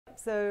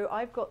So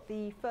I've got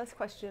the first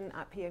question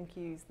at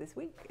PMQs this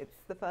week. It's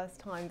the first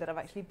time that I've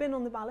actually been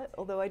on the ballot,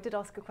 although I did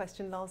ask a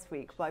question last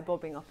week by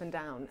bobbing up and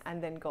down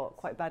and then got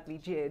quite badly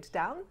jeered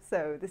down.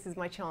 So this is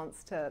my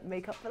chance to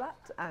make up for that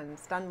and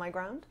stand my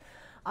ground.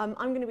 I'm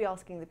going to be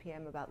asking the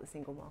PM about the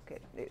single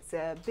market. It's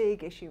a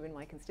big issue in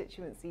my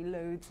constituency.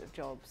 Loads of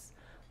jobs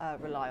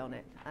rely on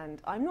it.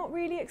 And I'm not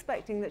really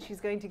expecting that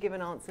she's going to give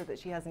an answer that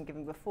she hasn't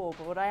given before,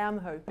 but what I am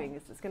hoping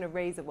is it's going to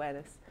raise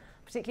awareness,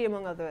 particularly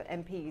among other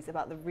MPs,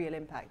 about the real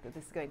impact that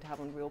this is going to have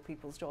on real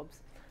people's jobs.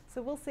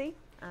 So we'll see,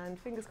 and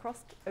fingers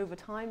crossed, over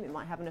time it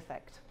might have an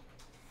effect.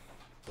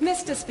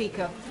 Mr.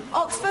 Speaker,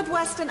 Oxford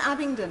West and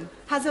Abingdon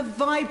has a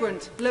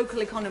vibrant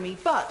local economy,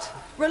 but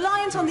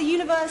reliant on the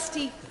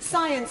university,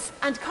 science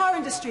and car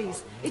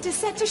industries, it is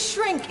set to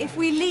shrink if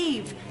we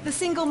leave the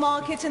single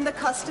market and the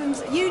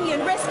customs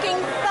union, risking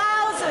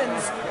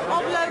thousands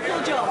of local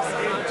jobs.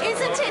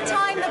 Isn't it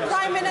time the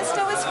Prime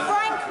Minister was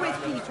frank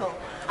with people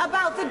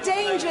about the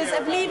dangers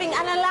of leaving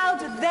and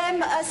allowed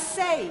them a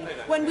say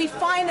when we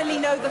finally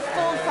know the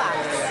full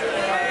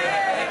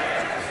facts?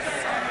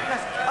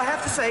 I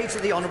have to say to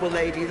the Honourable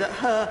Lady that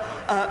her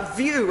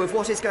view of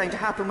what is going to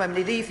happen when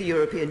we leave the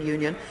European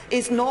Union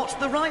is not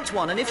the right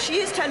one. And if she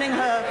is telling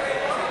her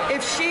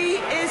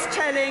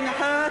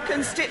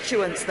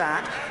constituents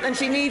that, then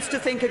she needs to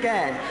think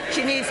again.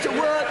 She needs to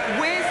work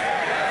with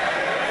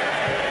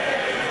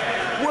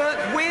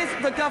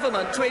the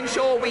government to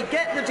ensure we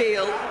get the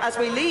deal as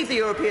we leave the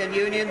European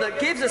Union that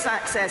gives us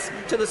access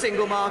to the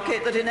single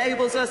market, that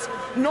enables us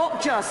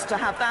not just to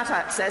have that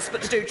access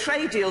but to do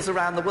trade deals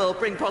around the world,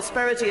 bring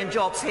prosperity and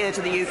jobs here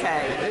to the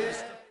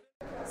UK.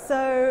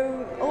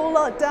 So, all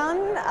that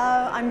done.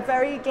 I'm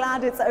very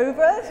glad it's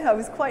over. I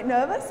was quite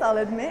nervous, I'll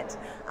admit,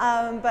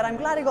 but I'm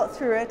glad I got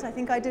through it. I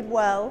think I did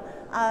well.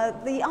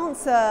 The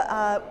answer,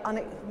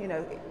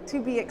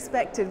 to be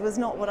expected was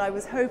not what I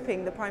was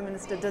hoping. The Prime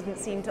Minister doesn't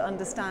seem to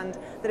understand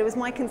that it was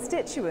my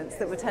constituents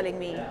that were telling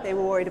me they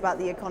were worried about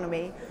the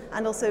economy,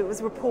 and also it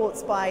was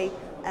reports by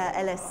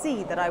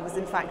LSC that I was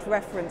in fact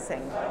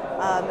referencing.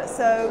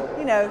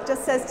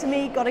 Just says to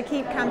me, got to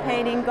keep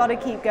campaigning, got to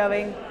keep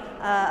going.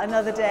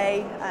 Another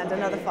day and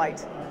another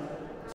fight.